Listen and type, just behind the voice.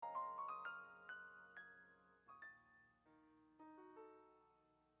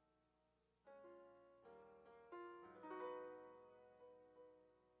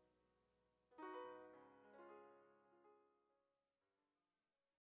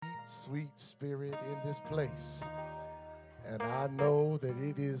sweet spirit in this place. And I know that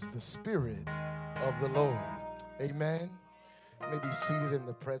it is the Spirit of the Lord. Amen. You may be seated in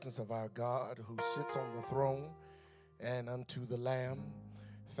the presence of our God who sits on the throne and unto the Lamb.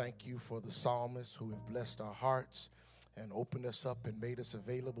 Thank you for the psalmists who have blessed our hearts and opened us up and made us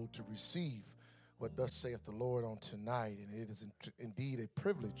available to receive what thus saith the Lord on tonight. And it is indeed a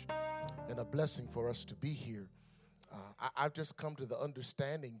privilege and a blessing for us to be here. I've just come to the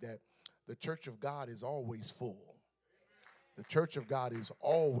understanding that the church of God is always full. The church of God is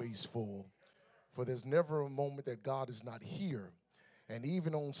always full, for there's never a moment that God is not here. And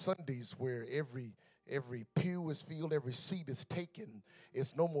even on Sundays where every pew is filled, every seat is taken,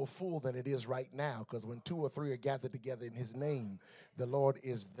 it's no more full than it is right now, because when two or three are gathered together in his name, the Lord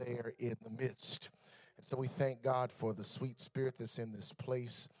is there in the midst. And so we thank God for the sweet spirit that's in this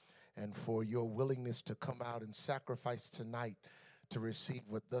place and for your willingness to come out and sacrifice tonight to receive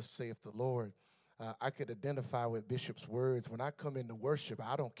what thus saith the Lord. I could identify with Bishop's words. When I come into worship,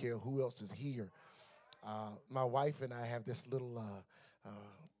 I don't care who else is here. My wife and I have this little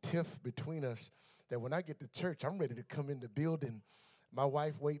tiff between us that when I get to church, I'm ready to come in the building. My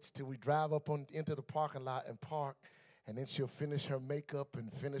wife waits till we drive up into the parking lot and park, and then she'll finish her makeup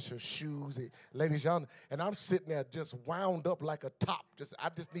and finish her shoes. Ladies, y'all, and I'm sitting there just wound up like a top. I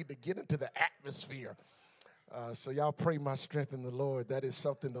just need to get into the atmosphere. So y'all pray my strength in the Lord. That is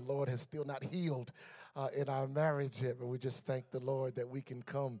something the Lord has still not healed in our marriage yet, but we just thank the Lord that we can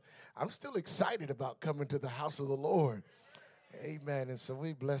come. I'm still excited about coming to the house of the Lord. Amen. And so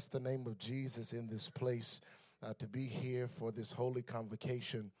we bless the name of Jesus in this place to be here for this holy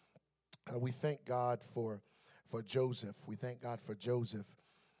convocation. We thank God for Joseph. We thank God for Joseph,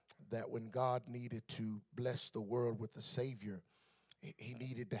 that when God needed to bless the world with a Savior, he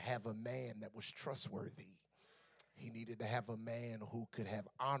needed to have a man that was trustworthy. He needed to have a man who could have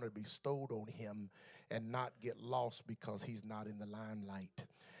honor bestowed on him and not get lost because he's not in the limelight.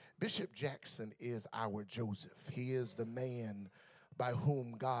 Bishop Jackson is our Joseph. He is the man by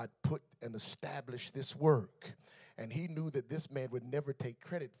whom God put and established this work. And he knew that this man would never take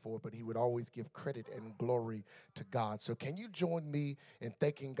credit for it, but he would always give credit and glory to God. So can you join me in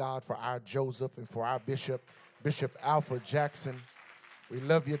thanking God for our Joseph and for our Bishop, Bishop Alfred Jackson? We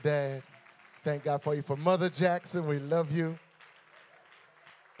love you, Dad. Thank God for you. For Mother Jackson, we love you.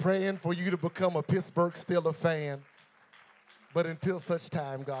 Praying for you to become a Pittsburgh Steelers fan. But until such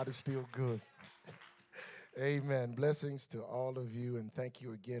time, God is still good. Amen. Blessings to all of you, and thank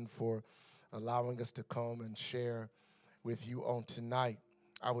you again for allowing us to come and share with you on tonight.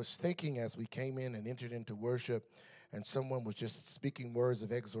 I was thinking as we came in and entered into worship, and someone was just speaking words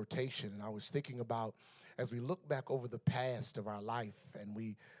of exhortation, and I was thinking about as we look back over the past of our life and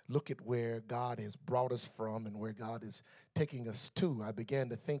we look at where God has brought us from and where God is taking us to, I began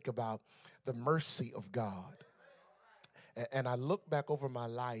to think about the mercy of God. And I look back over my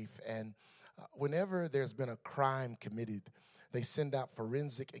life, and whenever there's been a crime committed, they send out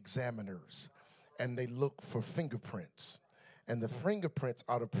forensic examiners, and they look for fingerprints. And the fingerprints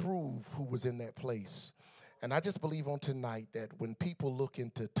are to prove who was in that place. And I just believe on tonight that when people look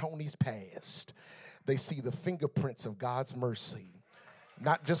into Tony's past, they see the fingerprints of God's mercy.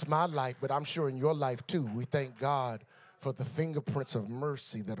 Not just my life, but I'm sure in your life too. We thank God for the fingerprints of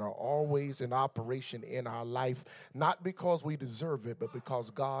mercy that are always in operation in our life, not because we deserve it, but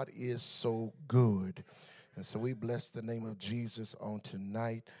because God is so good. And so we bless the name of Jesus on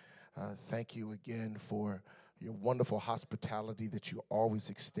tonight. Thank you again for your wonderful hospitality that you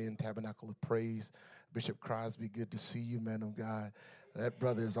always extend, Tabernacle of Praise. Bishop Crosby, good to see you, man of God. That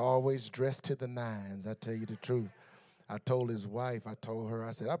brother is always dressed to the nines, I tell you the truth. I told his wife,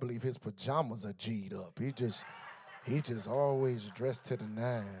 I said, I believe his pajamas are G'd up. He just always dressed to the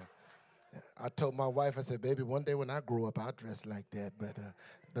nine. I told my wife, I said, baby, one day when I grow up, I'll dress like that, but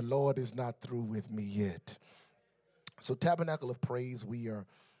the Lord is not through with me yet. So Tabernacle of Praise, we are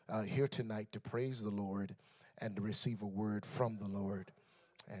here tonight to praise the Lord and to receive a word from the Lord.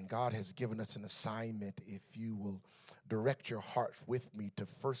 And God has given us an assignment. If you will direct your heart with me to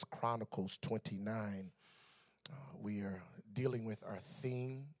 1 Chronicles 29. We are dealing with our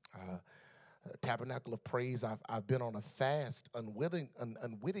theme, Tabernacle of Praise. I've been on a fast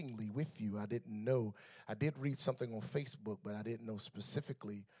unwittingly with you. I didn't know. I did read something on Facebook, but I didn't know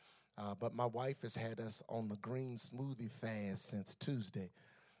specifically. But my wife has had us on the green smoothie fast since Tuesday.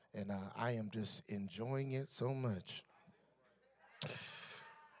 And I am just enjoying it so much.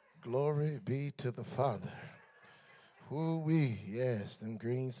 Glory be to the Father. Woo-wee, yes, them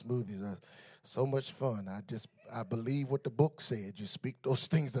green smoothies are so much fun. I believe what the book said. You speak those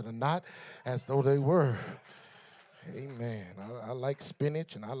things that are not as though they were. Amen. I like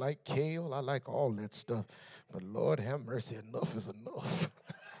spinach and I like kale. I like all that stuff. But Lord have mercy, enough is enough.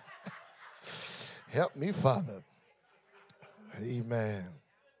 Help me, Father. Amen.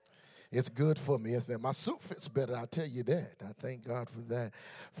 It's good for me. My suit fits better, I'll tell you that. I thank God for that.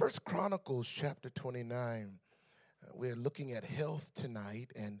 First Chronicles chapter 29. We're looking at health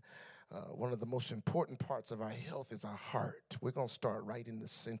tonight, and one of the most important parts of our health is our heart. We're going to start right in the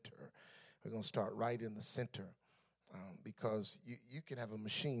center. We're going to start right in the center because you can have a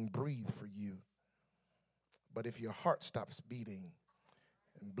machine breathe for you, but if your heart stops beating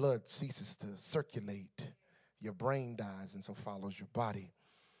and blood ceases to circulate, your brain dies and so follows your body.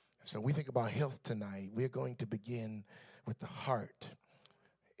 So we think about health tonight. We're going to begin with the heart.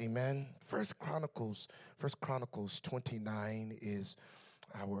 Amen. First Chronicles 29 is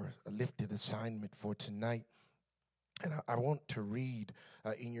our lifted assignment for tonight. And I want to read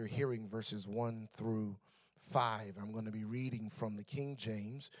in your hearing verses 1 through 5. I'm going to be reading from the King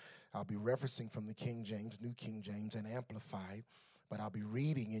James. I'll be referencing from the King James, New King James, and Amplified. But I'll be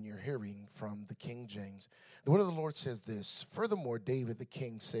reading in your hearing from the King James. The word of the Lord says this: Furthermore, David the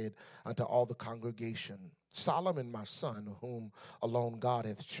king said unto all the congregation, Solomon my son, whom alone God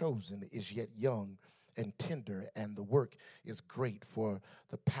hath chosen, is yet young and tender, and the work is great, for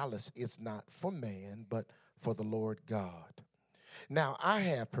the palace is not for man, but for the Lord God. Now I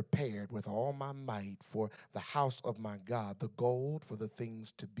have prepared with all my might for the house of my God the gold for the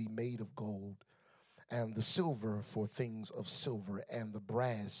things to be made of gold, and the silver for things of silver, and the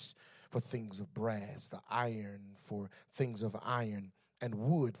brass for things of brass, the iron for things of iron, and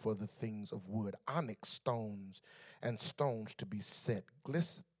wood for the things of wood, onyx stones and stones to be set,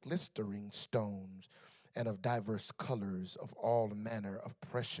 glistering stones, and of diverse colors, of all manner of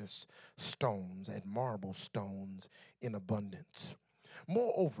precious stones, and marble stones in abundance.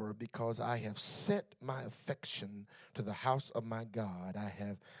 Moreover, because I have set my affection to the house of my God, I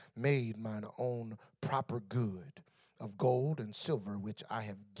have made mine own proper good of gold and silver, which I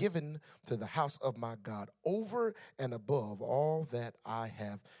have given to the house of my God over and above all that I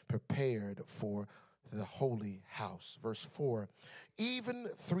have prepared for the holy house. Verse 4, even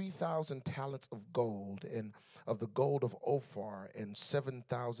 3,000 talents of gold, and of the gold of Ophir, and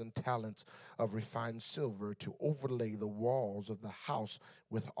 7,000 talents of refined silver, to overlay the walls of the house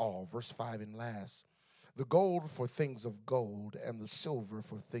with all. Verse 5 and last, the gold for things of gold, and the silver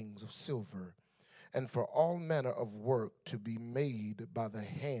for things of silver, and for all manner of work to be made by the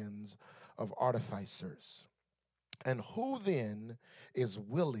hands of artificers. And who then is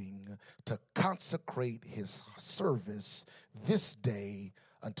willing to consecrate his service this day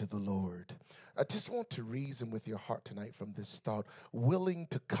unto the Lord? I just want to reason with your heart tonight from this thought. Willing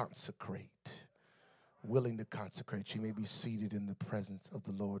to consecrate. Willing to consecrate. You may be seated in the presence of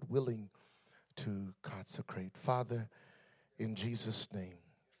the Lord. Willing to consecrate. Father, in Jesus' name,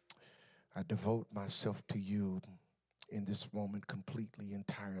 I devote myself to you in this moment completely,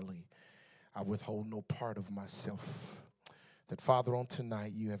 entirely. I withhold no part of myself. That, Father, on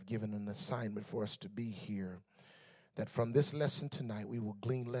tonight you have given an assignment for us to be here. That from this lesson tonight we will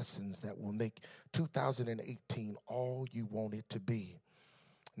glean lessons that will make 2018 all you want it to be.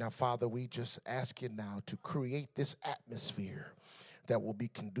 Now, Father, we just ask you now to create this atmosphere that will be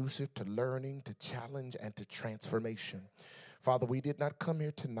conducive to learning, to challenge, and to transformation. Father, we did not come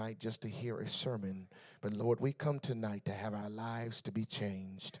here tonight just to hear a sermon, but Lord, we come tonight to have our lives to be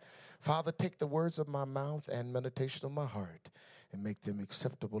changed. Father, take the words of my mouth and meditation of my heart and make them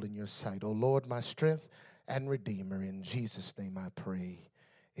acceptable in your sight. Oh Lord, my strength and redeemer, in Jesus' name I pray.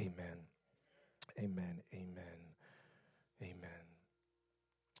 Amen. Amen. Amen. Amen.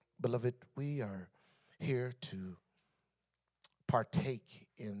 Beloved, we are here to partake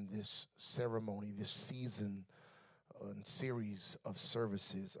in this ceremony, this season and series of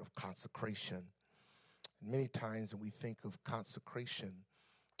services of consecration. And many times when we think of consecration,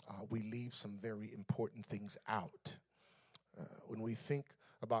 we leave some very important things out. When we think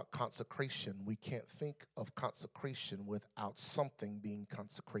about consecration, we can't think of consecration without something being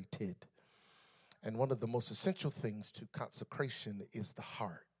consecrated. And one of the most essential things to consecration is the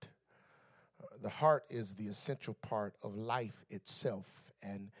heart. The heart is the essential part of life itself.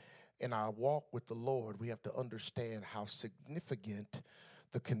 And in our walk with the Lord, we have to understand how significant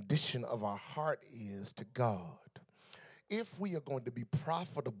the condition of our heart is to God. If we are going to be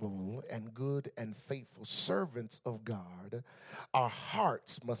profitable and good and faithful servants of God, our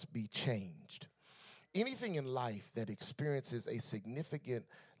hearts must be changed. Anything in life that experiences a significant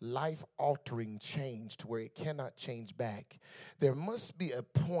life-altering change to where it cannot change back, there must be a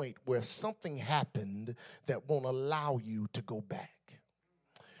point where something happened that won't allow you to go back.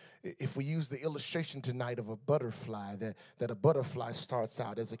 If we use the illustration tonight of a butterfly, that a butterfly starts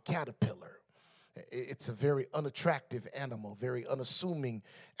out as a caterpillar. It's a very unattractive animal, very unassuming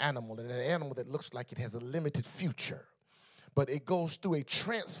animal, and an animal that looks like it has a limited future. But it goes through a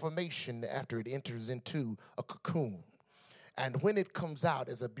transformation after it enters into a cocoon. And when it comes out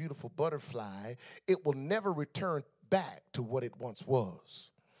as a beautiful butterfly, it will never return back to what it once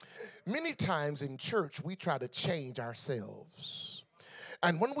was. Many times in church, we try to change ourselves.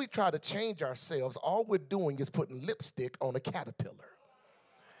 And when we try to change ourselves, all we're doing is putting lipstick on a caterpillar.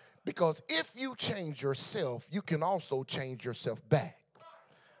 Because if you change yourself, you can also change yourself back.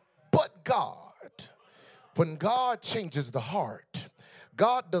 But God, when God changes the heart,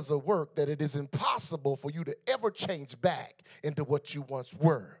 God does a work that it is impossible for you to ever change back into what you once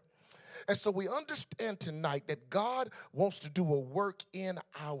were. And so we understand tonight that God wants to do a work in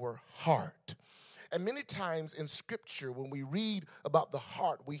our heart. And many times in Scripture, when we read about the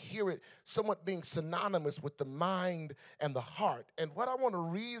heart, we hear it somewhat being synonymous with the mind and the heart. And what I want to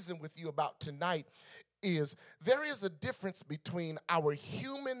reason with you about tonight is there is a difference between our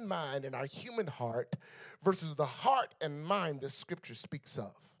human mind and our human heart versus the heart and mind that Scripture speaks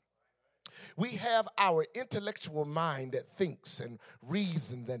of. We have our intellectual mind that thinks and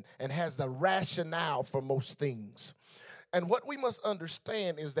reasons and has the rationale for most things. And what we must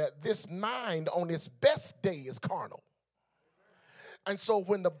understand is that this mind on its best day is carnal. And so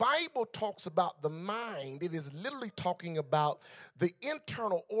when the Bible talks about the mind, it is literally talking about the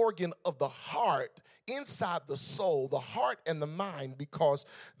internal organ of the heart inside the soul, the heart and the mind, because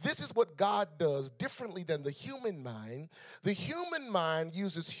this is what God does differently than the human mind. The human mind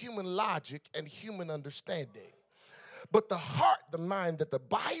uses human logic and human understanding. But the heart, the mind that the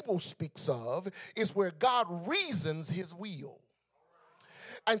Bible speaks of, is where God reasons his will.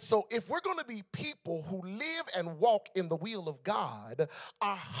 And so if we're going to be people who live and walk in the will of God,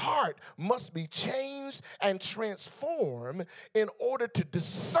 our heart must be changed and transformed in order to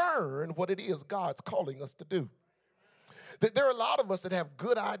discern what it is God's calling us to do. There are a lot of us that have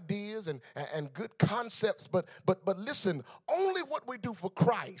good ideas and good concepts, but listen, only what we do for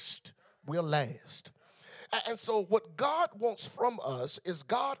Christ will last. And so what God wants from us is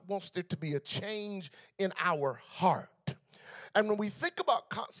God wants there to be a change in our heart. And when we think about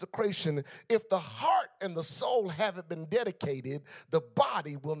consecration, if the heart and the soul haven't been dedicated, the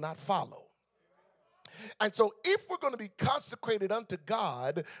body will not follow. And so if we're going to be consecrated unto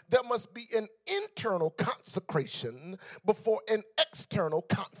God, there must be an internal consecration before an external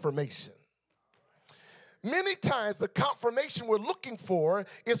confirmation. Many times the confirmation we're looking for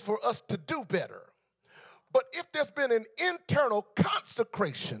is for us to do better. But if there's been an internal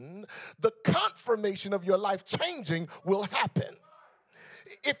consecration, the confirmation of your life changing will happen.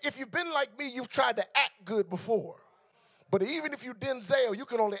 If you've been like me, you've tried to act good before. But even if you Denzel, you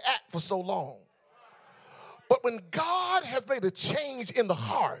can only act for so long. But when God has made a change in the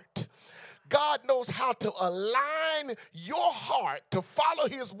heart, God knows how to align your heart to follow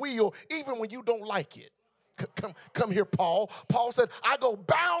his will even when you don't like it. Come here, Paul. Paul said, I go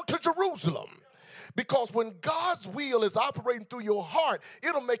bound to Jerusalem. Because when God's will is operating through your heart,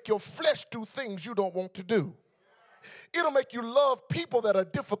 it'll make your flesh do things you don't want to do. It'll make you love people that are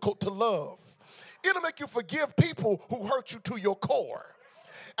difficult to love. It'll make you forgive people who hurt you to your core.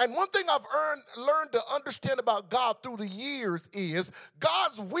 And one thing I've learned to understand about God through the years is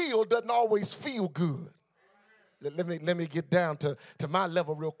God's will doesn't always feel good. Let me get down to my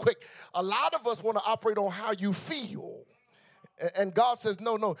level real quick. A lot of us want to operate on how you feel. And God says,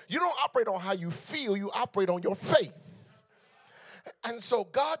 no, you don't operate on how you feel, you operate on your faith. And so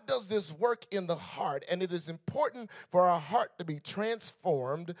God does this work in the heart, and it is important for our heart to be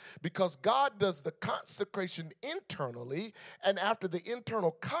transformed because God does the consecration internally, and after the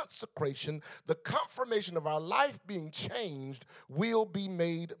internal consecration, the confirmation of our life being changed will be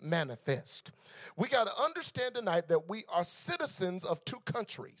made manifest. We got to understand tonight that we are citizens of two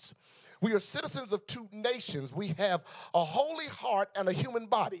countries. We are citizens of two nations. We have a holy heart and a human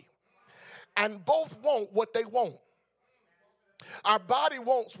body. And both want what they want. Our body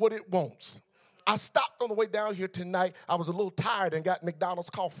wants what it wants. I stopped on the way down here tonight. I was a little tired and got McDonald's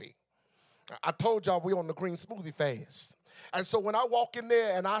coffee. I told y'all we on the green smoothie fast. And so when I walk in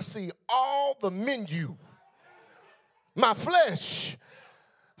there and I see all the menu, my flesh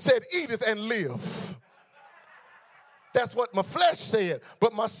said, eateth and live. That's what my flesh said.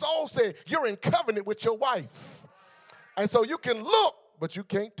 But my soul said, you're in covenant with your wife. And so you can look, but you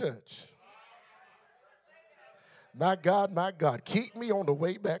can't touch. My God, keep me on the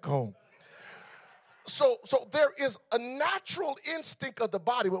way back home. So there is a natural instinct of the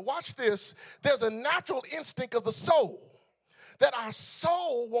body. But watch this. There's a natural instinct of the soul. that our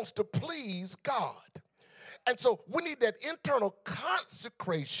soul wants to please God. And so we need that internal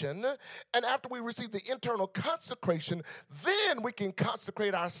consecration. And after we receive the internal consecration, then we can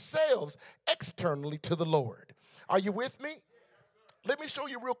consecrate ourselves externally to the Lord. Are you with me? Let me show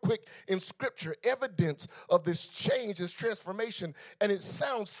you real quick in Scripture evidence of this change, this transformation, and it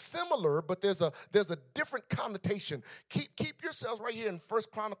sounds similar, but there's a different connotation. Keep yourselves right here in 1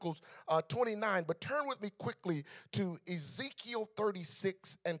 Chronicles 29, but turn with me quickly to Ezekiel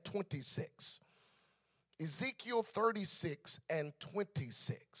 36 and 26. Ezekiel 36 and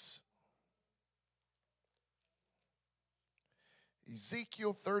 26.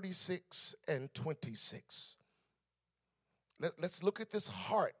 Ezekiel 36 and 26. Let's look at this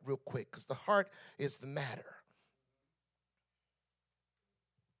heart real quick, because the heart is the matter.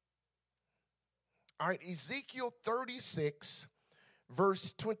 All right, Ezekiel 36,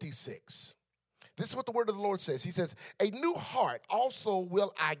 verse 26. This is what the word of the Lord says. He says, a new heart also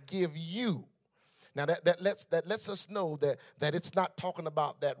will I give you. Now, that lets us know that it's not talking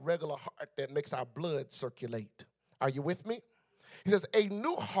about that regular heart that makes our blood circulate. Are you with me? He says, a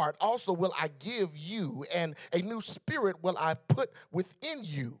new heart also will I give you, and a new spirit will I put within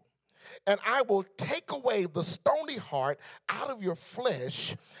you. And I will take away the stony heart out of your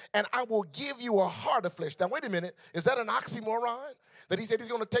flesh, and I will give you a heart of flesh. Now, wait a minute. Is that an oxymoron? That he said he's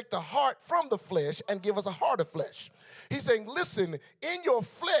going to take the heart from the flesh and give us a heart of flesh. He's saying, listen, in your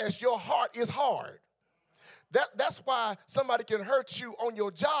flesh, your heart is hard. That's why somebody can hurt you on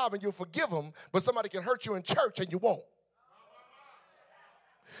your job and you'll forgive them, but somebody can hurt you in church and you won't.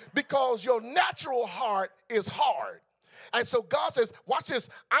 Because your natural heart is hard. And so God says, watch this,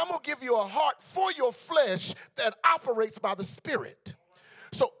 I'm going to give you a heart for your flesh that operates by the Spirit.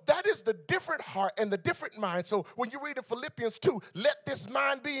 So that is the different heart and the different mind. So when you read in Philippians 2, let this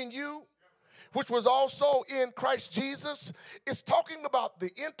mind be in you, which was also in Christ Jesus, it's talking about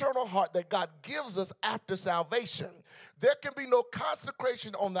the internal heart that God gives us after salvation. There can be no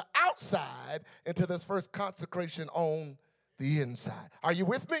consecration on the outside until there's first consecration on the inside. Are you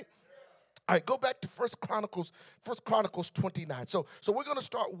with me? All right, go back to 1 Chronicles 29. So we're going to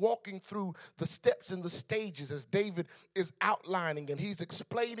start walking through the steps and the stages as David is outlining, and he's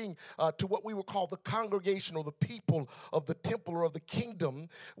explaining to what we would call the congregation or the people of the temple or of the kingdom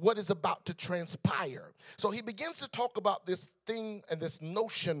what is about to transpire. So he begins to talk about this thing and this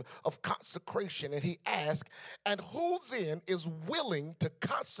notion of consecration, and he asks, and who then is willing to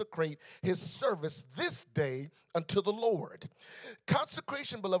consecrate his service this day unto the Lord?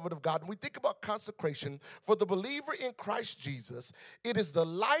 Consecration, beloved of God, when we think about consecration, for the believer in Christ Jesus, it is the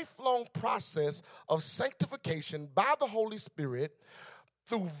lifelong process of sanctification by the Holy Spirit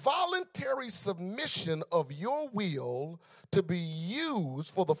through voluntary submission of your will to be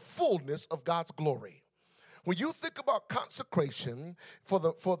used for the fullness of God's glory. When you think about consecration for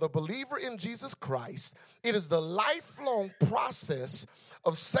the believer in Jesus Christ, it is the lifelong process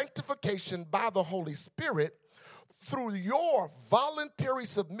of sanctification by the Holy Spirit through your voluntary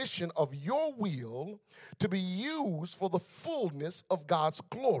submission of your will to be used for the fullness of God's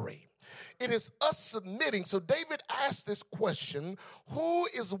glory. It is us submitting. So David asked this question, who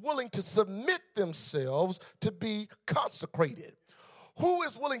is willing to submit themselves to be consecrated? Who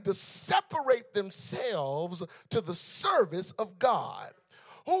is willing to separate themselves to the service of God?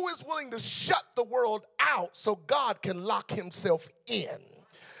 Who is willing to shut the world out so God can lock himself in?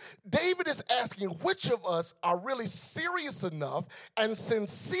 David is asking which of us are really serious enough and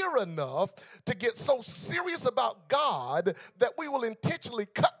sincere enough to get so serious about God that we will intentionally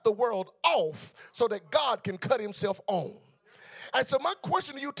cut the world off so that God can cut himself on. And so my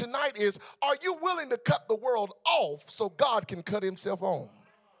question to you tonight is, are you willing to cut the world off so God can cut himself on?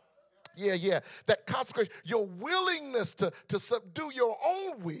 Yeah. That consecration, your willingness to subdue your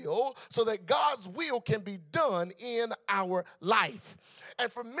own will so that God's will can be done in our life.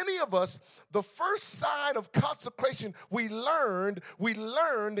 And for many of us, the first sign of consecration we learned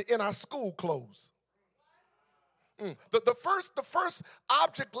in our school clothes. The first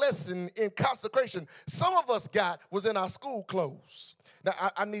object lesson in consecration some of us got was in our school clothes. Now,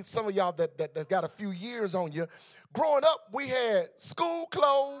 I need some of y'all that got a few years on you. Growing up, we had school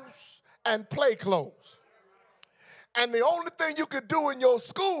clothes and play clothes. And the only thing you could do in your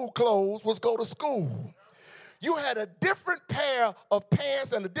school clothes was go to school. You had a different pair of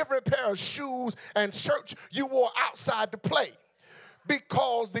pants and a different pair of shoes and shirts you wore outside to play,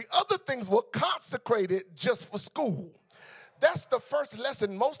 because the other things were consecrated just for school. That's the first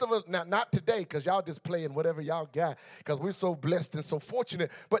lesson. Most of us, now not today, because y'all just playing whatever y'all got, because we're so blessed and so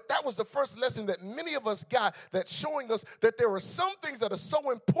fortunate. But that was the first lesson that many of us got, that's showing us that there are some things that are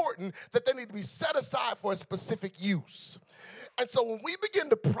so important that they need to be set aside for a specific use. And so when we begin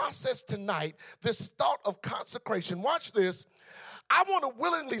to process tonight this thought of consecration, watch this. I want to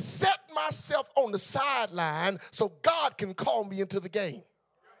willingly set myself on the sideline so God can call me into the game.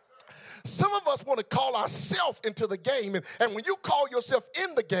 Some of us want to call ourselves into the game, and when you call yourself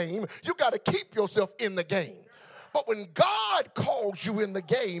in the game, you got to keep yourself in the game. But when God calls you in the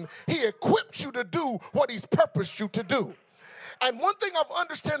game, he equips you to do what he's purposed you to do. And one thing I've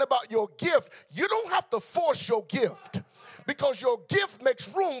understood about your gift, you don't have to force your gift, because your gift makes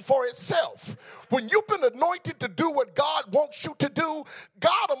room for itself. When you've been anointed to do what God wants you to do,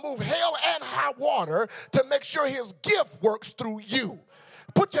 God will move hell and high water to make sure his gift works through you.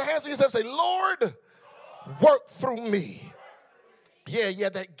 Put your hands on yourself and say, Lord, work through me. Yeah,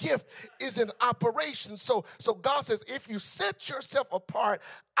 that gift is in operation. So God says, if you set yourself apart,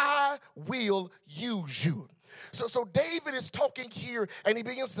 I will use you. So David is talking here, and he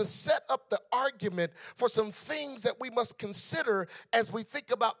begins to set up the argument for some things that we must consider as we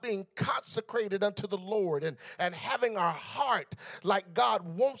think about being consecrated unto the Lord and having our heart like God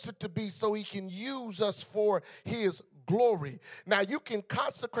wants it to be, so he can use us for his glory. Now, you can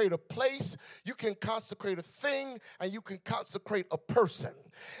consecrate a place, you can consecrate a thing, and you can consecrate a person.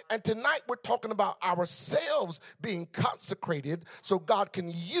 And tonight we're talking about ourselves being consecrated so God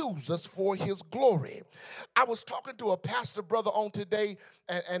can use us for his glory. I was talking to a pastor brother on today,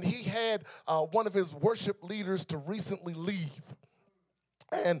 and he had one of his worship leaders to recently leave.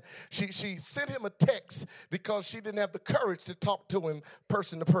 And she sent him a text because she didn't have the courage to talk to him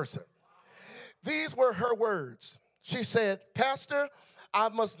person to person. These were her words. She said, Pastor, I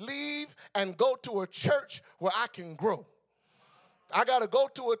must leave and go to a church where I can grow. I got to go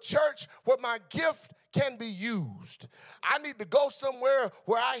to a church where my gift can be used. I need to go somewhere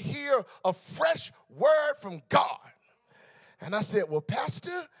where I hear a fresh word from God. And I said, well,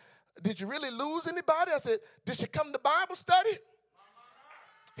 Pastor, did you really lose anybody? I said, did she come to Bible study?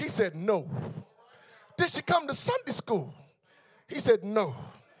 He said, no. Did she come to Sunday school? He said, no.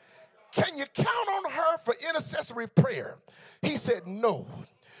 Can you count on her for intercessory prayer? He said, no.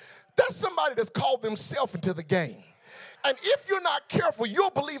 That's somebody that's called themselves into the game. And if you're not careful, you'll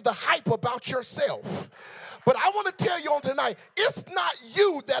believe the hype about yourself. But I want to tell you on tonight, it's not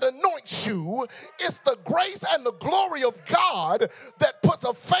you that anoints you. It's the grace and the glory of God that puts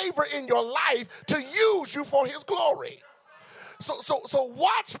a favor in your life to use you for his glory. So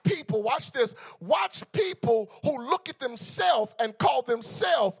watch people, watch this, watch people who look at themselves and call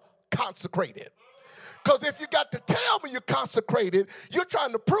themselves consecrated. Because if you got to tell me you're consecrated, you're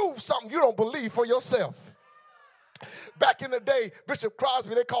trying to prove something you don't believe for yourself. Back in the day, Bishop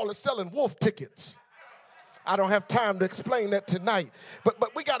Crosby, they call it selling wolf tickets. I don't have time to explain that tonight.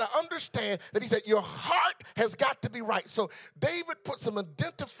 But we got to understand that he said your heart has got to be right. So David put some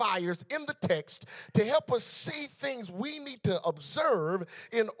identifiers in the text to help us see things we need to observe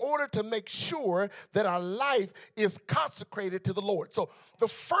in order to make sure that our life is consecrated to the Lord. So the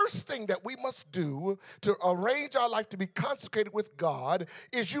first thing that we must do to arrange our life to be consecrated with God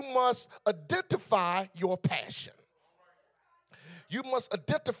is you must identify your passion. You must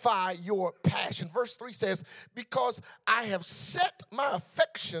identify your passion. Verse 3 says, because I have set my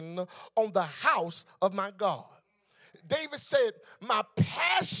affection on the house of my God. David said, my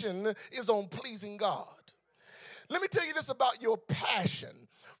passion is on pleasing God. Let me tell you this about your passion.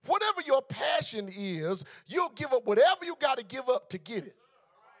 Whatever your passion is, you'll give up whatever you got to give up to get it.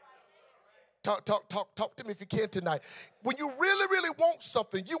 Talk to me if you can tonight. When you really, really want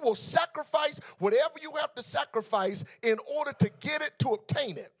something, you will sacrifice whatever you have to sacrifice in order to get it, to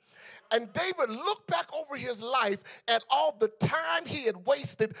obtain it. And David looked back over his life at all the time he had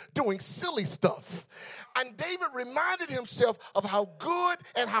wasted doing silly stuff. And David reminded himself of how good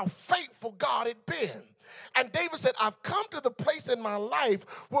and how faithful God had been. And David said, I've come to the place in my life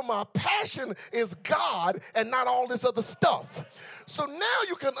where my passion is God and not all this other stuff. So now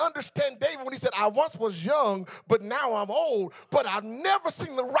you can understand David when he said, I once was young, but now I'm old, but I've never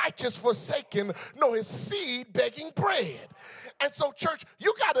seen the righteous forsaken, nor his seed begging bread. And so, church,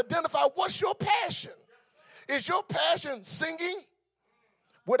 you got to identify what's your passion. Is your passion singing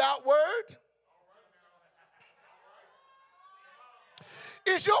without word?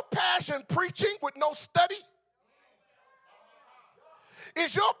 Is your passion preaching with no study?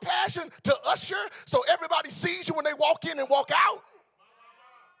 Is your passion to usher so everybody sees you when they walk in and walk out?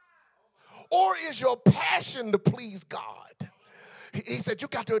 Or is your passion to please God? he said, you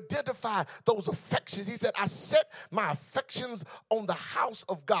got to identify those affections. He said, I set my affections on the house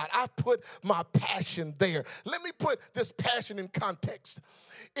of God. I put my passion there. Let me put this passion in context.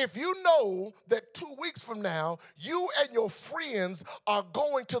 If you know that 2 weeks from now, you and your friends are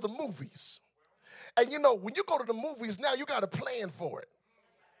going to the movies, and you know, when you go to the movies now, you got a plan for it.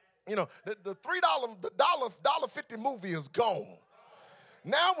 You know, the $3.50 movie is gone.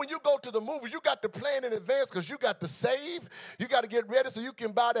 Now when you go to the movies, you got to plan in advance because you got to save. You got to get ready so you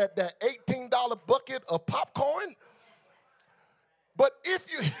can buy that $18 bucket of popcorn. But if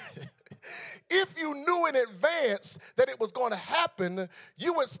you knew in advance that it was going to happen,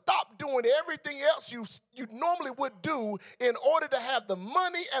 you would stop doing everything else you normally would do in order to have the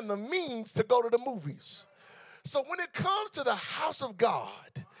money and the means to go to the movies. So when it comes to the house of God,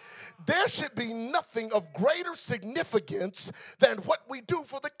 there should be nothing of greater significance than what we do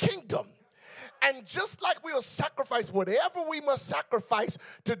for the kingdom. And just like we'll sacrifice whatever we must sacrifice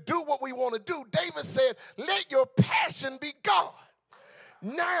to do what we want to do, David said, let your passion be God.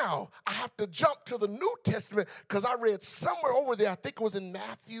 Now, I have to jump to the New Testament because I read somewhere over there, I think it was in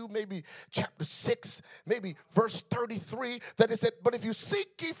Matthew, maybe chapter 6, maybe verse 33, that it said, but if you seek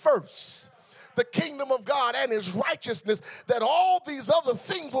ye first the kingdom of God and his righteousness, that all these other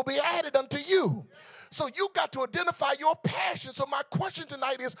things will be added unto you. So you got to identify your passion. So my question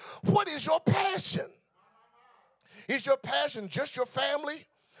tonight is, what is your passion? Is your passion just your family?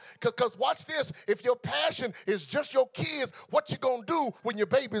 Because watch this, if your passion is just your kids, what you gonna do when your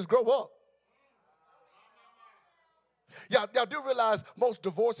babies grow up? Y'all do realize most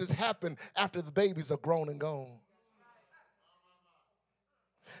divorces happen after the babies are grown and gone.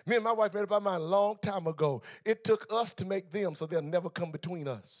 Me and my wife made up our mind a long time ago. It took us to make them so they'll never come between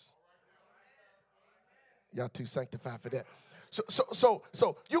us. Y'all too sanctified for that.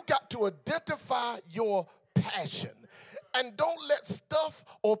 So you got to identify your passion. And don't let stuff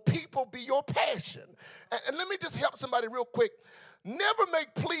or people be your passion. And let me just help somebody real quick. Never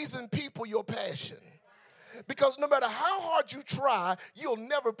make pleasing people your passion. Because no matter how hard you try, you'll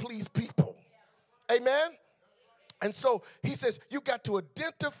never please people. Amen? And so he says, you got to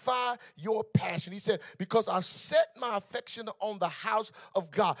identify your passion. He said, because I've set my affection on the house of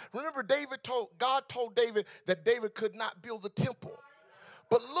God. Remember, God told David that David could not build the temple.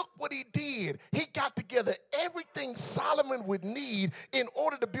 But look what he did. He got together everything Solomon would need in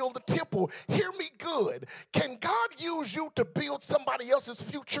order to build the temple. Hear me good. Can God use you to build somebody else's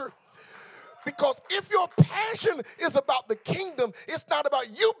future? Because if your passion is about the kingdom, it's not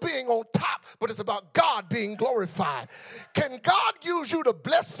about you being on top, but it's about God being glorified. Can God use you to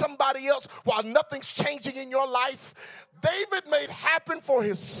bless somebody else while nothing's changing in your life? David made happen for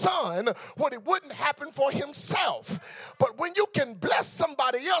his son what it wouldn't happen for himself. But when you can bless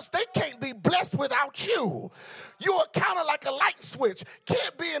somebody else, they can't be blessed without you. You are kind of like a light switch.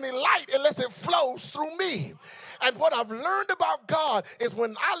 Can't be any light unless it flows through me. And what I've learned about God is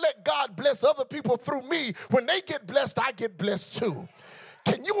when I let God bless other people through me, when they get blessed, I get blessed too.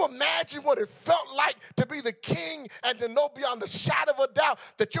 Can you imagine what it felt like to be the king and to know beyond a shadow of a doubt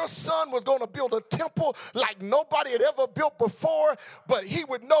that your son was going to build a temple like nobody had ever built before, but he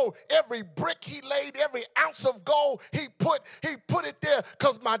would know every brick he laid, every ounce of gold he put it there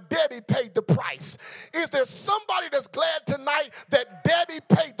because my daddy paid the price. Is there somebody that's glad tonight that daddy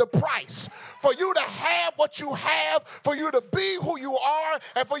paid the price for you to have what you have, for you to be who you are,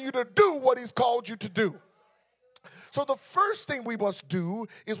 and for you to do what he's called you to do? So the first thing we must do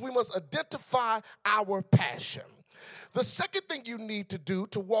is we must identify our passion. The second thing you need to do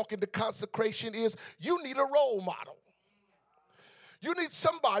to walk into consecration is you need a role model. You need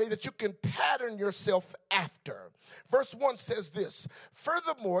somebody that you can pattern yourself after. Verse 1 says this,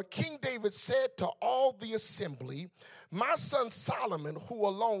 furthermore, King David said to all the assembly, my son Solomon, who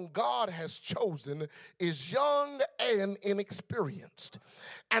alone God has chosen, is young and inexperienced.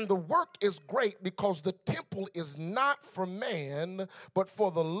 And the work is great because the temple is not for man, but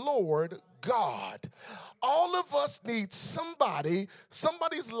for the Lord God. All of us need somebody's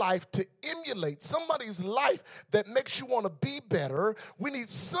life to emulate, somebody's life that makes you want to be better. We need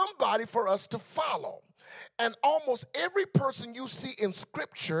somebody for us to follow. And almost every person you see in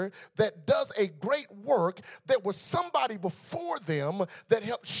Scripture that does a great work, there was somebody before them that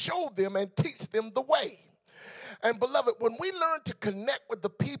helped show them and teach them the way. And beloved, when we learn to connect with the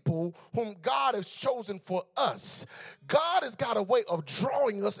people whom God has chosen for us, God has got a way of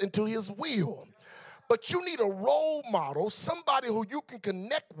drawing us into his will. But you need a role model, somebody who you can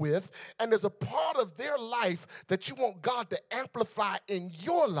connect with, and there's a part of their life that you want God to amplify in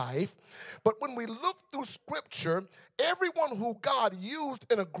your life. But when we look through Scripture, everyone who God used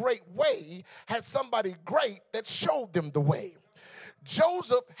in a great way had somebody great that showed them the way.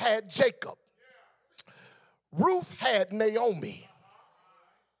 Joseph had Jacob. Ruth had Naomi.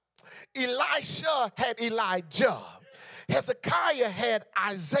 Elisha had Elijah. Hezekiah had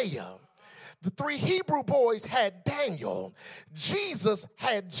Isaiah. The three Hebrew boys had Daniel. Jesus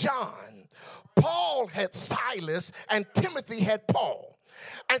had John. Paul had Silas, and Timothy had Paul.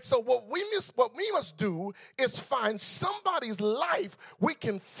 And so what we must do is find somebody's life we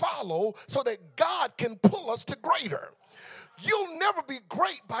can follow so that God can pull us to greater. You'll never be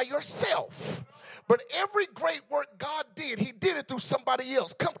great by yourself. But every great work God did, he did it through somebody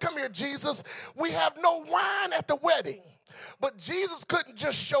else. Come here, Jesus. We have no wine at the wedding. But Jesus couldn't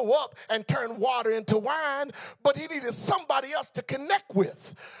just show up and turn water into wine, but he needed somebody else to connect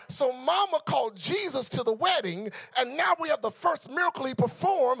with. So mama called Jesus to the wedding, and now we have the first miracle he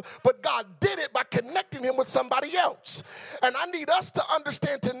performed, but God did it by connecting him with somebody else. And I need us to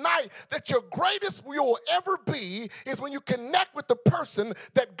understand tonight that your greatest you will ever be is when you connect with the person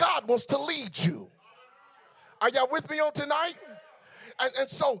that God wants to lead you. Are y'all with me on tonight? And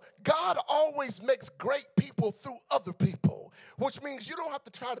so God always makes great people through other people, which means you don't have to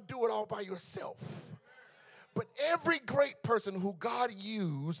try to do it all by yourself. But every great person who God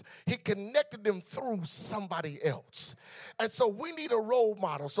used, he connected them through somebody else. And so we need a role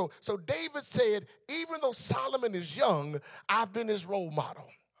model. So David said, even though Solomon is young, I've been his role model.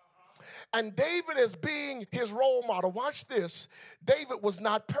 And David, as being his role model, watch this, David was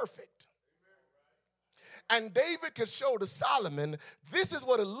not perfect. And David could show to Solomon, this is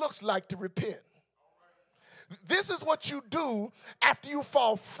what it looks like to repent. This is what you do after you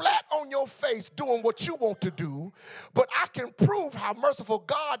fall flat on your face doing what you want to do. But I can prove how merciful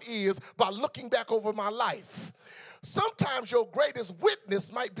God is by looking back over my life. Sometimes your greatest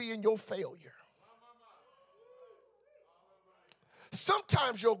witness might be in your failure.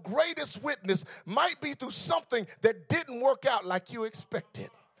 Sometimes your greatest witness might be through something that didn't work out like you expected.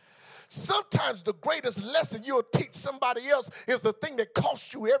 Sometimes the greatest lesson you'll teach somebody else is the thing that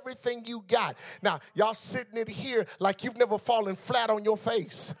cost you everything you got. Now, y'all sitting in here like you've never fallen flat on your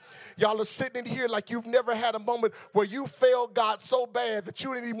face. Y'all are sitting in here like you've never had a moment where you failed God so bad that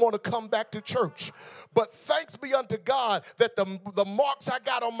you didn't even want to come back to church. But thanks be unto God that the marks I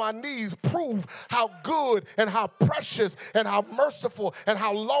got on my knees prove how good and how precious and how merciful and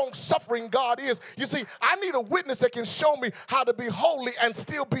how long-suffering God is. You see, I need a witness that can show me how to be holy and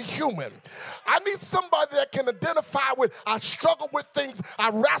still be human. I need somebody that can identify with, I struggle with things,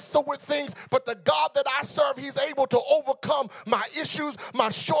 I wrestle with things, but the God that I serve, he's able to overcome my issues, my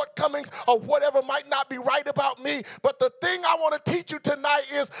shortcomings, or whatever might not be right about me. But the thing I want to teach you tonight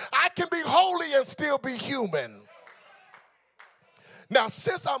is I can be holy and still be human. Now,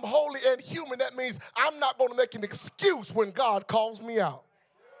 since I'm holy and human, that means I'm not going to make an excuse when God calls me out.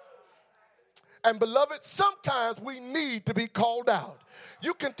 And beloved, sometimes we need to be called out.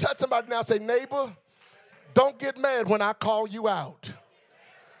 You can touch somebody now and say, neighbor, don't get mad when I call you out.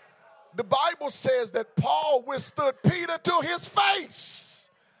 The Bible says that Paul withstood Peter to his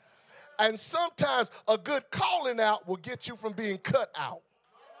face. And sometimes a good calling out will get you from being cut out.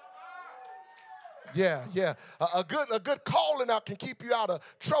 Yeah. A good calling out can keep you out of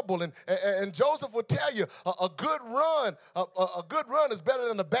trouble. And Joseph will tell you, a good run is better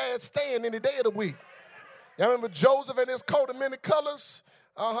than a bad stand any day of the week. Y'all remember Joseph and his coat of many colors?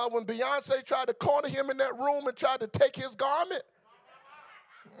 When Beyonce tried to corner him in that room and tried to take his garment?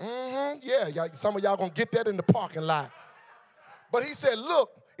 Yeah, some of y'all gonna get that in the parking lot. But he said,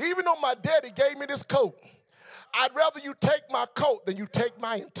 look, even though my daddy gave me this coat, I'd rather you take my coat than you take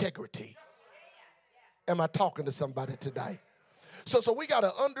my integrity. Am I talking to somebody today? So we got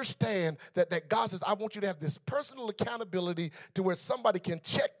to understand that God says, I want you to have this personal accountability to where somebody can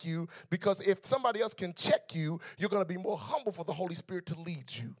check you, because if somebody else can check you, you're going to be more humble for the Holy Spirit to lead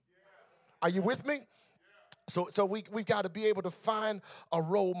you. Are you with me? So we've got to be able to find a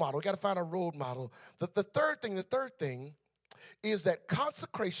role model. We've got to find a role model. The third thing is that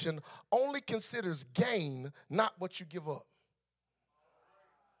consecration only considers gain, not what you give up.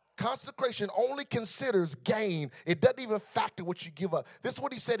 Consecration only considers gain. It doesn't even factor what you give up. This is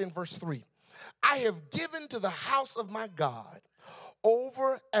what he said in verse 3. I have given to the house of my God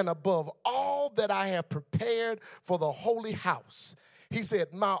over and above all that I have prepared for the holy house. He said,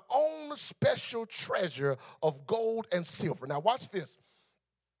 my own special treasure of gold and silver. Now watch this.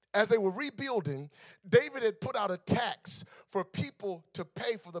 As they were rebuilding, David had put out a tax for people to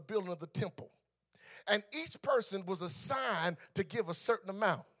pay for the building of the temple. And each person was assigned to give a certain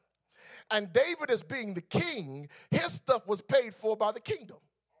amount. And David, as being the king, his stuff was paid for by the kingdom.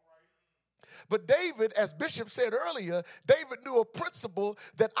 But David, as Bishop said earlier, David knew a principle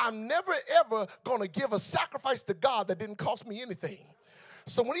that I'm never, ever going to give a sacrifice to God that didn't cost me anything.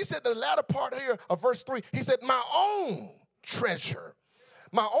 So when he said the latter part here of verse 3, he said, my own treasure,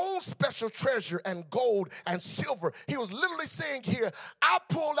 my own special treasure and gold and silver. He was literally saying here, I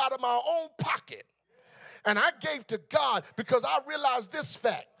pulled out of my own pocket and I gave to God because I realized this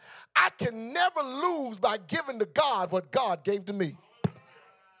fact. I can never lose by giving to God what God gave to me.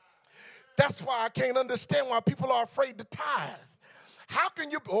 That's why I can't understand why people are afraid to tithe. How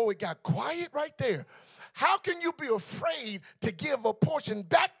can you, oh, it got quiet right there. How can you be afraid to give a portion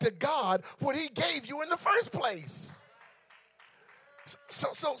back to God what he gave you in the first place?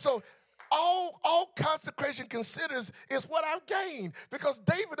 So all consecration considers is what I've gained, because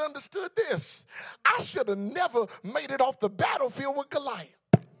David understood this. I should have never made it off the battlefield with Goliath.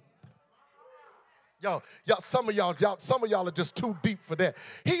 Some of y'all are just too deep for that.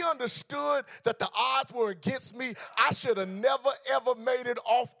 He understood that the odds were against me. I should have never, ever made it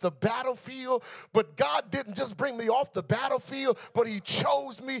off the battlefield. But God didn't just bring me off the battlefield, but he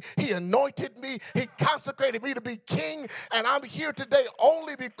chose me. He anointed me. He consecrated me to be king. And I'm here today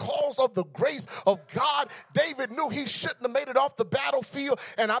only because of the grace of God. David knew he shouldn't have made it off the battlefield.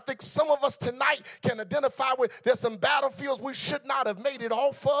 And I think some of us tonight can identify with there's some battlefields we should not have made it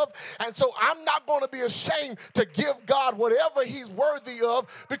off of. And so I'm not going to be ashamed to give God whatever he's worthy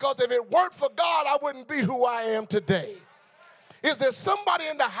of, because if it weren't for God, I wouldn't be who I am today. Is there somebody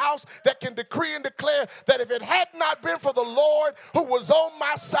in the house that can decree and declare that if it had not been for the Lord who was on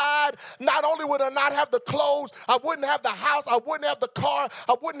my side, not only would I not have the clothes, I wouldn't have the house, I wouldn't have the car,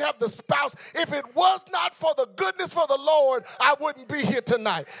 I wouldn't have the spouse. If it was not for the goodness for the Lord, I wouldn't be here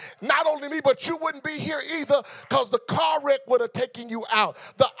tonight. Not only me, but you wouldn't be here either, because the car wreck would have taken you out.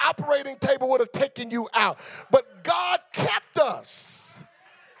 The operating table would have taken you out. But God kept us.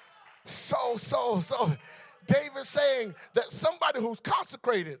 So David saying that somebody who's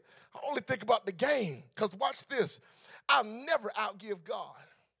consecrated, I only think about the game, because watch this. I'll never outgive God.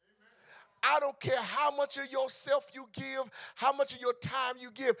 I don't care how much of yourself you give, how much of your time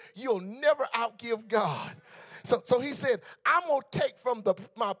you give, you'll never outgive God. So he said, I'm going to take from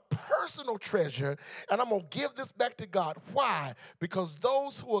my personal treasure and I'm going to give this back to God. Why? Because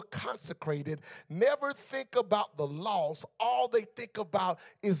those who are consecrated never think about the loss. All they think about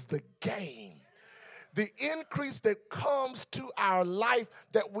is the gain. The increase that comes to our life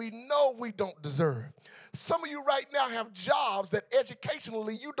that we know we don't deserve. Some of you right now have jobs that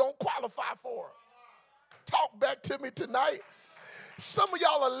educationally you don't qualify for. Talk back to me tonight. Some of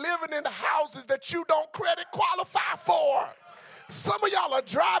y'all are living in houses that you don't credit qualify for. Some of y'all are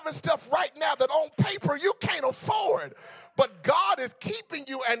driving stuff right now that on paper you can't afford. But God is keeping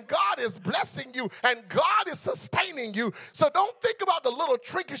you, and God is blessing you, and God is sustaining you. So don't think about the little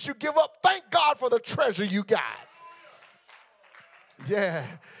trinkets you give up. Thank God for the treasure you got. Yeah.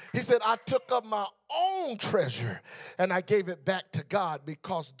 He said, I took up my own treasure and I gave it back to God,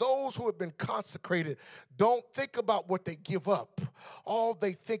 because those who have been consecrated don't think about what they give up. All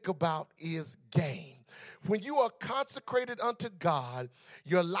they think about is gain. When you are consecrated unto God,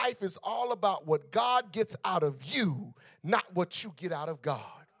 your life is all about what God gets out of you, not what you get out of God.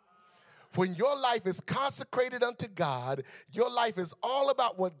 When your life is consecrated unto God, your life is all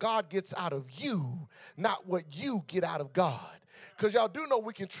about what God gets out of you, not what you get out of God. Because y'all do know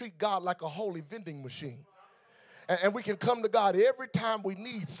we can treat God like a holy vending machine. And we can come to God every time we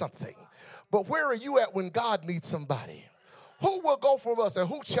need something. But where are you at when God needs somebody? Who will go for us and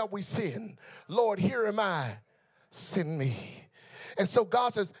who shall we send? Lord, here am I, send me. And so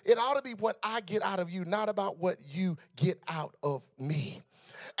God says, it ought to be what I get out of you, not about what you get out of me.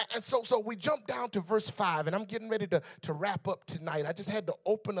 And so we jump down to verse 5, and I'm getting ready to wrap up tonight. I just had to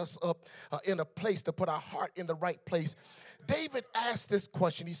open us up in a place to put our heart in the right place. David asked this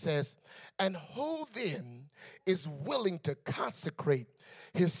question. He says, and who then is willing to consecrate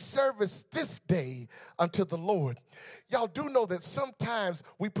his service this day unto the Lord? Y'all do know that sometimes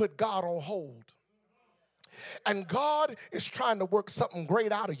we put God on hold. And God is trying to work something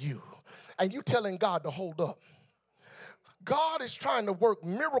great out of you. And you telling God to hold up. God is trying to work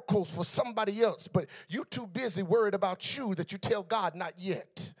miracles for somebody else, but you too busy worried about you that you tell God not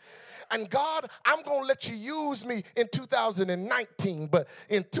yet. And God, I'm going to let you use me in 2019, but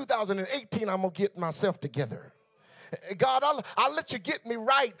in 2018, I'm going to get myself together. God, I'll let you get me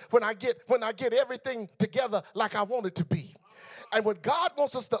right when I get everything together like I want it to be. And what God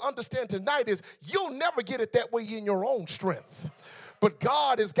wants us to understand tonight is you'll never get it that way in your own strength. But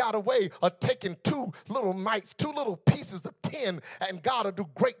God has got a way of taking two little mites, two little pieces of tin, and God will do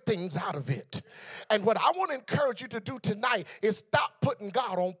great things out of it. And what I want to encourage you to do tonight is stop putting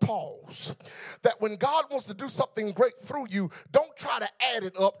God on pause. That when God wants to do something great through you, don't try to add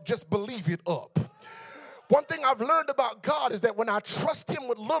it up, just believe it up. One thing I've learned about God is that when I trust him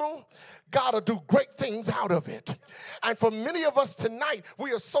with little, God will do great things out of it. And for many of us tonight,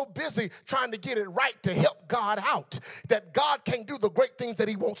 we are so busy trying to get it right to help God out that God can't do the great things that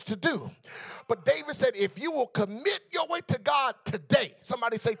he wants to do. But David said, if you will commit your way to God today,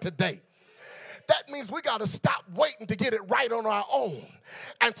 somebody say today. That means we got to stop waiting to get it right on our own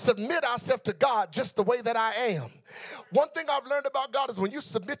and submit ourselves to God just the way that I am. One thing I've learned about God is when you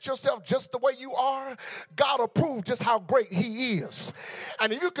submit yourself just the way you are, God will prove just how great he is.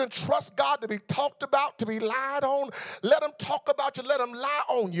 And if you can trust God to be talked about, to be lied on, let him talk about you, let him lie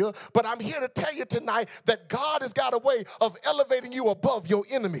on you. But I'm here to tell you tonight that God has got a way of elevating you above your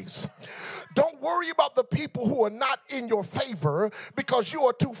enemies. Don't worry about the people who are not in your favor, because you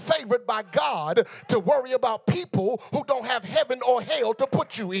are too favored by God to worry about people who don't have heaven or hell to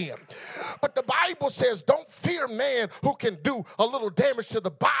put you in. But the Bible says don't fear man who can do a little damage to the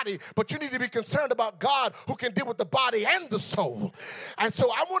body, but you need to be concerned about God who can deal with the body and the soul. And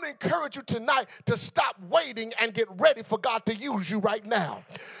so I want to encourage you tonight to stop waiting and get ready for God to use you right now.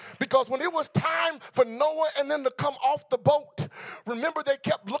 Because when it was time for Noah and them to come off the boat, remember they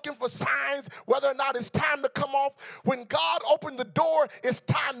kept looking for signs whether or not it's time to come off. When God opened the door, it's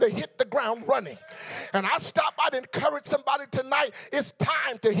time to hit the ground running. And I stopped by to encourage somebody tonight. It's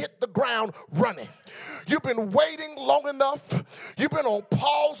time to hit the ground running. You've been waiting long enough. You've been on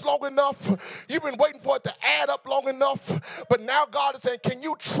pause long enough. You've been waiting for it to add up long enough. But now God is saying, can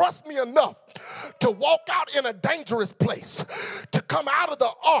you trust me enough to walk out in a dangerous place, to come out of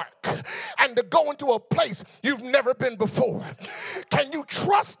the ark and to go into a place you've never been before? Can you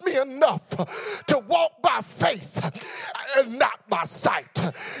trust me enough to walk by faith and not by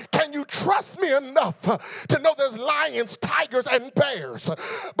sight? Can you trust me enough to know there's lions, tigers, and bears,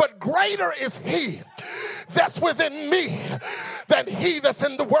 but greater is he that's within me than he that's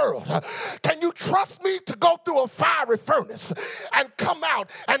in the world? Can you trust me to go through a fiery furnace and come out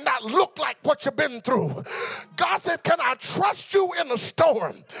and not look like what you've been through? God said, can I trust you in a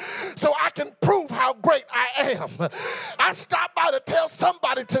storm so I can prove how great I am? I stopped by to tell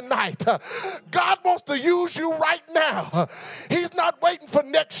somebody tonight, God wants to use you right now. He's not waiting for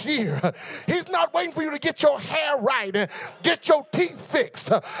next year. He's not waiting for you to get your hair right and get your teeth fixed.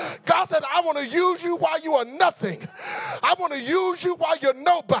 God said, I want to use you while you are nothing. I want to use you while you're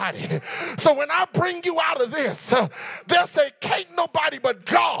nobody. So when I bring you out of this, they'll say, can't nobody but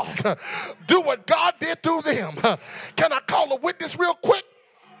God do what God did through them. Can I call a witness real quick?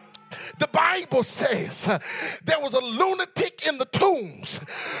 The Bible says there was a lunatic in the tombs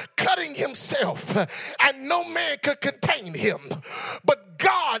cutting himself, and no man could contain him. But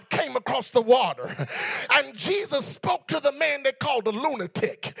God came across the water, and Jesus spoke to the man they called a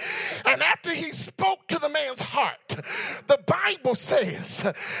lunatic. And after he spoke to the man's heart, the Bible says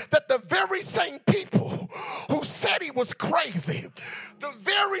that the very same people who said he was crazy, the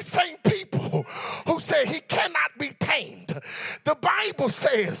very same people who said he cannot be tamed, the Bible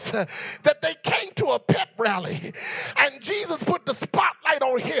says that they came to a pep rally, and Jesus put the spotlight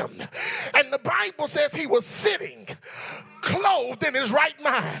on him. And the Bible says he was sitting clothed in his right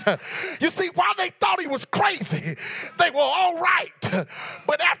mind. You see, while they thought he was crazy, they were all right.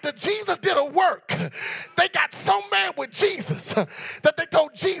 But after Jesus did a work, they got so mad with Jesus that they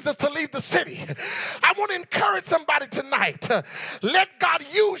told Jesus to leave the city. I want to encourage somebody tonight. Let God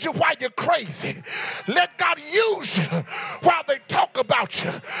use you while you're crazy. Let God use you while they talk about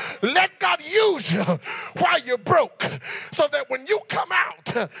you. Let God use you while you're broke, so that when you come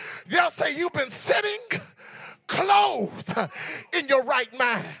out, they'll say you've been sitting clothed in your right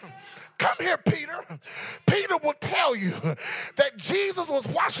mind. Come here, Peter. Peter will tell you that Jesus was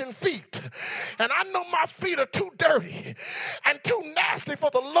washing feet. And I know my feet are too dirty and too nasty for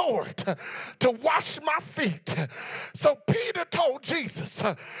the Lord to wash my feet. So Peter told Jesus,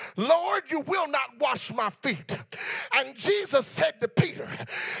 Lord, you will not wash my feet. And Jesus said to Peter,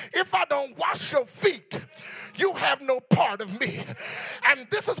 if I don't wash your feet, you have no part of me. And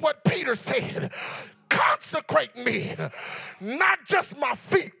this is what Peter said. Consecrate me, not just my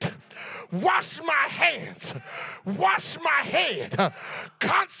feet. Wash my hands. Wash my head.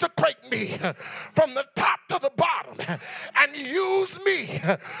 Consecrate me from the top to the bottom and use me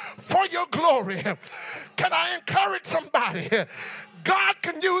for your glory. Can I encourage somebody? God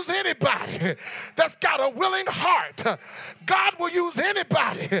can use anybody that's got a willing heart. God will use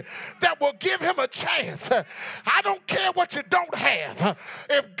anybody that will give him a chance. I don't care what you don't have.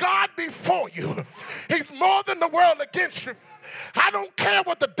 If God be for you, he's more than the world against you. I don't care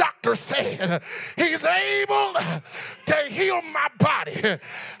what the doctor said. He's able to heal my body.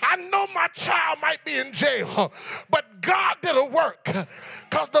 I know my child might be in jail, but God did a work,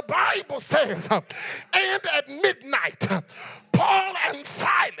 because the Bible said, and at midnight, Paul and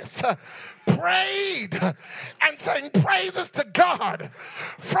Silas prayed and sang praises to God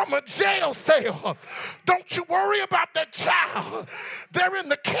from a jail cell. Don't you worry about that child. They're in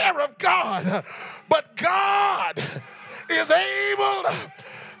the care of God. But God is able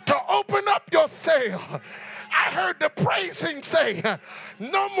to open up your cell. I heard the praise team say,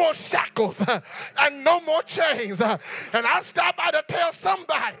 no more shackles and no more chains. And I stopped by to tell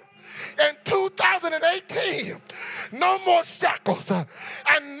somebody, in 2018, no more shackles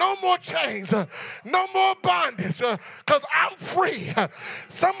and no more chains, no more bondage, because I'm free.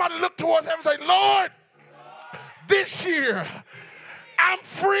 Somebody look towards heaven and say, Lord, this year I'm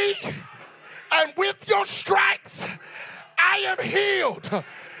free, and with your stripes I am healed.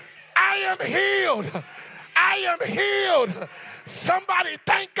 I am healed. I am healed. Somebody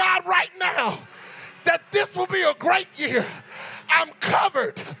thank God right now that this will be a great year. I'm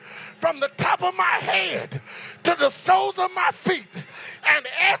covered from the top of my head to the soles of my feet, and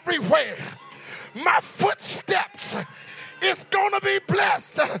everywhere my footsteps is going to be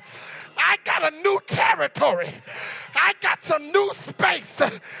blessed. I got a new territory. I got some new space,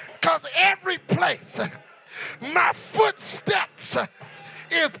 because every place my footsteps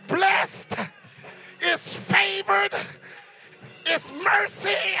is blessed, is favored, is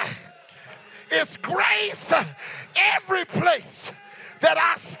mercy, is grace. Every place that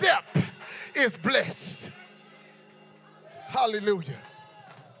I step is blessed. Hallelujah.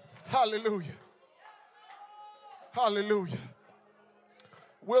 Hallelujah. Hallelujah.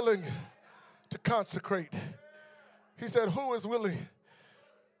 Willing to consecrate. He said, who is willing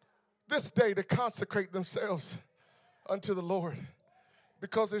this day to consecrate themselves unto the Lord?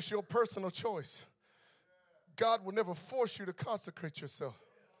 Because it's your personal choice. God will never force you to consecrate yourself.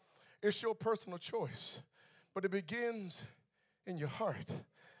 It's your personal choice. But it begins in your heart.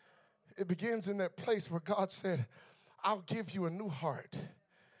 It begins in that place where God said, I'll give you a new heart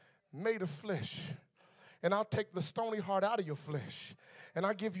made of flesh. And I'll take the stony heart out of your flesh. And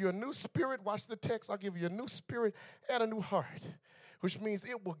I'll give you a new spirit. Watch the text. I'll give you a new spirit and a new heart. Which means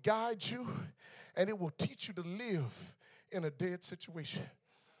it will guide you and it will teach you to live in a dead situation.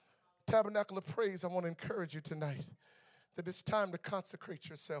 Tabernacle of Praise, I want to encourage you tonight that it's time to consecrate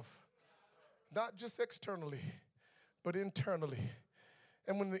yourself. Not just externally, but internally.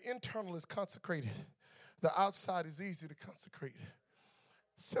 And when the internal is consecrated, the outside is easy to consecrate.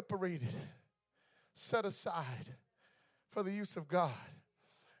 Separated, set aside for the use of God.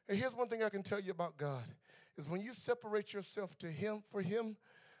 And here's one thing I can tell you about God, is when you separate yourself to Him, for Him,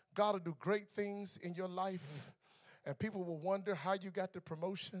 God will do great things in your life. And people will wonder how you got the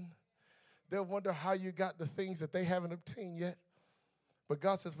promotion. They'll wonder how you got the things that they haven't obtained yet. But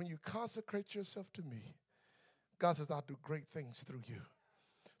God says, when you consecrate yourself to me, God says, I'll do great things through you.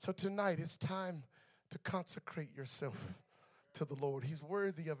 So tonight, it's time to consecrate yourself to the Lord. He's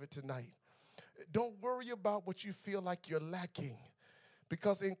worthy of it tonight. Don't worry about what you feel like you're lacking,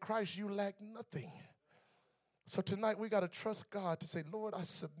 because in Christ you lack nothing. So tonight we got to trust God to say, Lord, I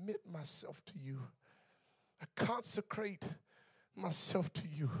submit myself to you. I consecrate myself to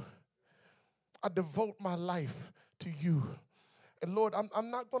you. I devote my life to you. And Lord,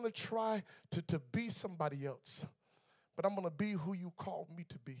 I'm not going to try to be somebody else, but I'm going to be who you called me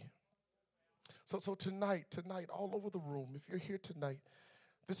to be. So tonight, all over the room, if you're here tonight,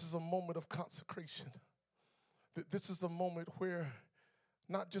 this is a moment of consecration. This is a moment where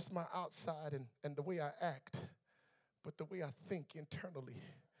not just my outside and the way I act, but the way I think internally,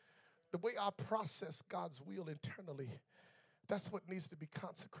 the way I process God's will internally, that's what needs to be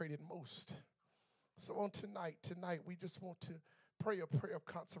consecrated most. So on tonight, we just want to pray a prayer of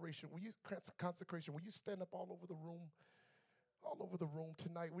consecration. Will you stand up all over the room? All over the room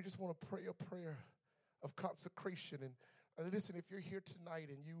tonight. We just want to pray a prayer of consecration. And listen, if you're here tonight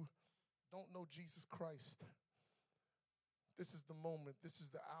and you don't know Jesus Christ, this is the moment, this is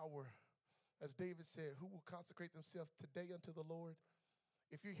the hour. As David said, who will consecrate themselves today unto the Lord?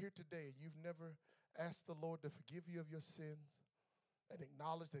 If you're here today and you've never asked the Lord to forgive you of your sins and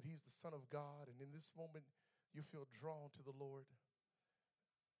acknowledge that He's the Son of God, and in this moment you feel drawn to the Lord,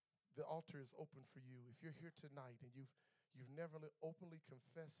 the altar is open for you. If you're here tonight and you've never openly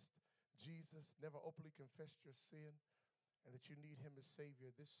confessed Jesus, never openly confessed your sin, and that you need Him as Savior,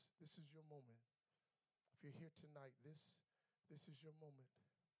 this is your moment. If you're here tonight, this is your moment.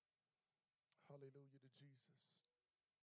 Hallelujah to Jesus.